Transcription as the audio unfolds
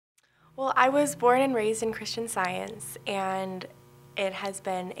Well, I was born and raised in Christian Science, and it has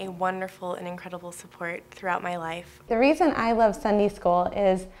been a wonderful and incredible support throughout my life. The reason I love Sunday school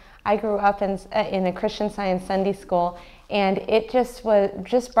is I grew up in a Christian Science Sunday school, and it just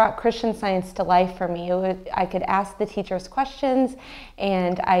brought Christian Science to life for me. I could ask the teachers questions,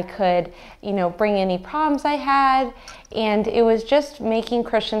 and I could, bring any problems I had, and it was just making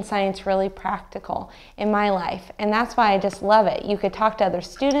Christian Science really practical in my life, and that's why I just love it. You could talk to other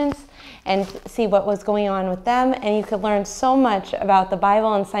students and see what was going on with them, and you could learn so much about the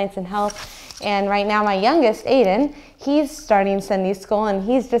Bible and science and health. And right now my youngest, Aiden, he's starting Sunday school, and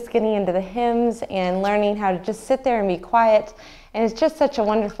he's just getting into the hymns and learning how to just sit there and be quiet. And it's just such a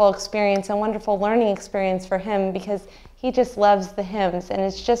wonderful experience, a wonderful learning experience for him, because he just loves the hymns, and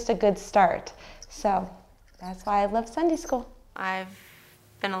it's just a good start. So that's why I love Sunday school. I've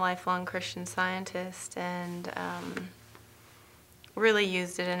been a lifelong Christian Scientist and really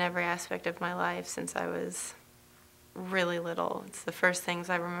used it in every aspect of my life since I was really little. It's the first things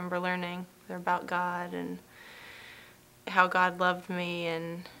I remember learning. They're about God and how God loved me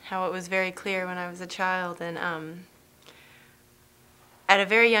and how it was very clear when I was a child. And at a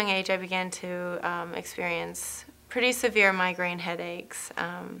very young age I began to experience pretty severe migraine headaches.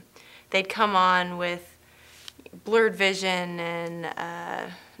 They'd come on with blurred vision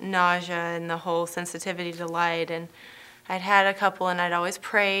and nausea and the whole sensitivity to light. And I'd had a couple, and I'd always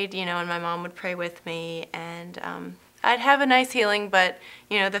prayed, and my mom would pray with me, and I'd have a nice healing, but,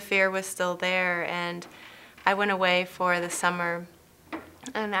 the fear was still there. And I went away for the summer,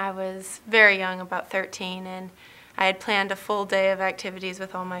 and I was very young, about 13, and I had planned a full day of activities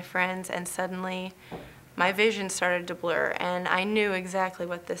with all my friends, and suddenly my vision started to blur, and I knew exactly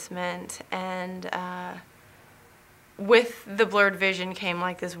what this meant. And with the blurred vision came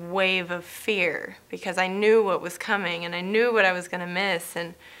like this wave of fear, because I knew what was coming and I knew what I was going to miss.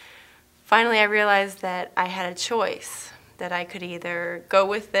 And finally I realized that I had a choice, that I could either go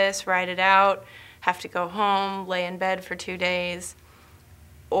with this, ride it out, have to go home, lay in bed for 2 days,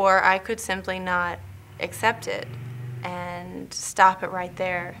 or I could simply not accept it and stop it right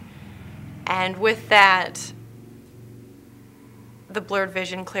there. And with that, the blurred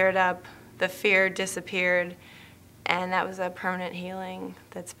vision cleared up, the fear disappeared, and that was a permanent healing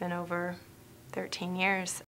that's been over 13 years.